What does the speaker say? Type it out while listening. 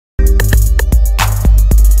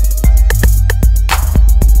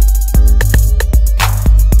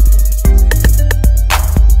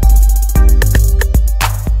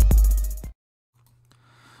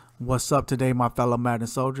What's up today, my fellow Madden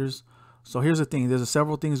soldiers? So here's the thing. There's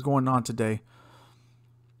several things going on today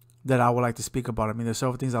that I would like to speak about. I mean, there's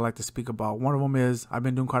several things I like to speak about. One of them is I've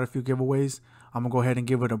been doing quite a few giveaways. I'm going to go ahead and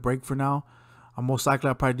give it a break for now. Most likely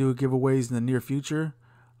I'll probably do giveaways in the near future.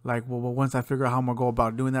 Like, well, once I figure out how I'm going to go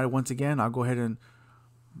about doing that once again, I'll go ahead and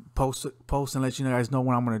post and let you guys know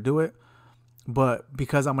when I'm going to do it. But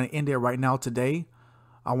because I'm going to end it right now today,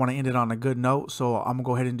 I want to end it on a good note. So I'm going to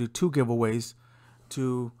go ahead and do 2 giveaways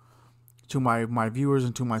to my viewers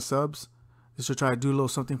and to my subs, just to try to do a little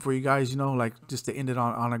something for you guys, you know, like just to end it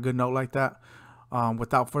on a good note like that.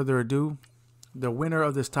 Without further ado, the winner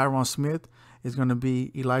of this Tyron Smith is going to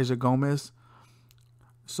be Elijah Gomez.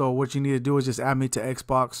 So what you need to do is just add me to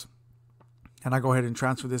Xbox, and I go ahead and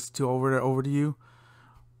transfer this over to you.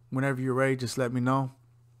 Whenever you're ready, just let me know.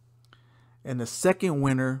 And the second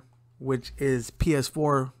winner, which is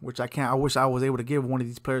PS4, which I wish I was able to give one of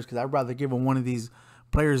these players, because I'd rather give him one of these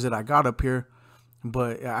players that I got up here,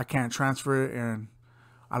 but I can't transfer it, and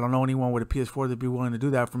I don't know anyone with a PS4 that'd be willing to do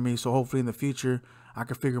that for me. So hopefully in the future I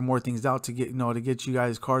can figure more things out to get you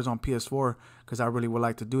guys cards on PS4, because I really would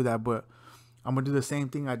like to do that. But I'm gonna do the same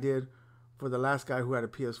thing I did for the last guy who had a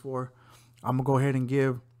PS4. I'm gonna go ahead and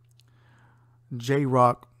give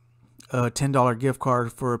J-Rock a $10 gift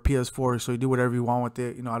card for a PS4, so you do whatever you want with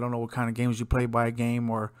it. You know, I don't know what kind of games you play by a game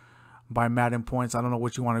or by Madden points. I don't know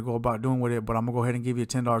what you want to go about doing with it, but I'm gonna go ahead and give you a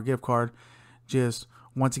 $10 gift card. Just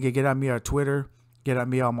once again, get at me on Twitter, get at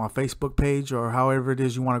me on my Facebook page, or however it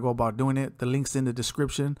is you want to go about doing it. The link's in the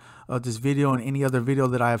description of this video and any other video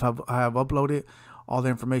that I have uploaded. All the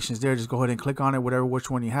information is there. Just go ahead and click on it, which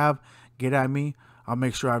one you have. Get at me. I'll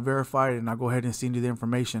make sure I verify it, and I'll go ahead and send you the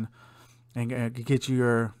information and get you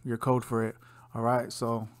your code for it. All right.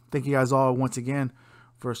 So thank you guys all once again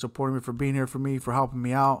for supporting me, for being here for me, for helping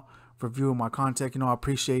me out, for viewing my content. You know, I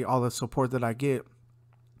appreciate all the support that I get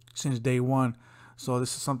since day one. So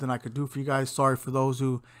this is something I could do for you guys. Sorry for those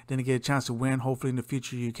who didn't get a chance to win. Hopefully in the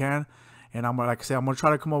future you can. And like I said, I'm gonna try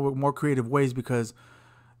to come up with more creative ways, because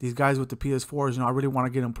these guys with the PS4s, you know, I really want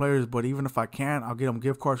to get them players, but even if I can't, I'll get them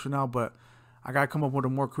gift cards for now. But I gotta come up with a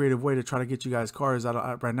more creative way to try to get you guys cards.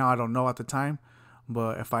 Right now I don't know at the time,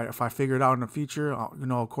 but if I figure it out in the future, you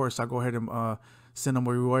know, of course I'll go ahead and send them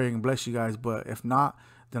a reward and bless you guys. But if not,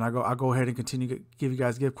 then I go ahead and continue to give you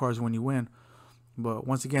guys gift cards when you win. But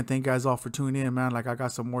once again, thank you guys all for tuning in, man. Like, I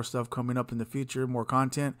got some more stuff coming up in the future, more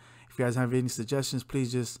content. If you guys have any suggestions,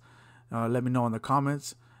 please just let me know in the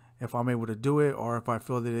comments if I'm able to do it, or if I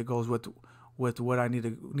feel that it goes with what I need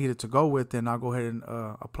it to go with, then I'll go ahead and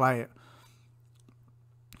apply it.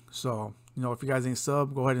 So, you know, if you guys ain't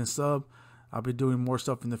sub, go ahead and sub. I'll be doing more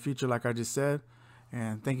stuff in the future, like I just said.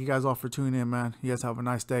 And thank you guys all for tuning in, man. You guys have a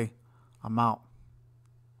nice day. I'm out.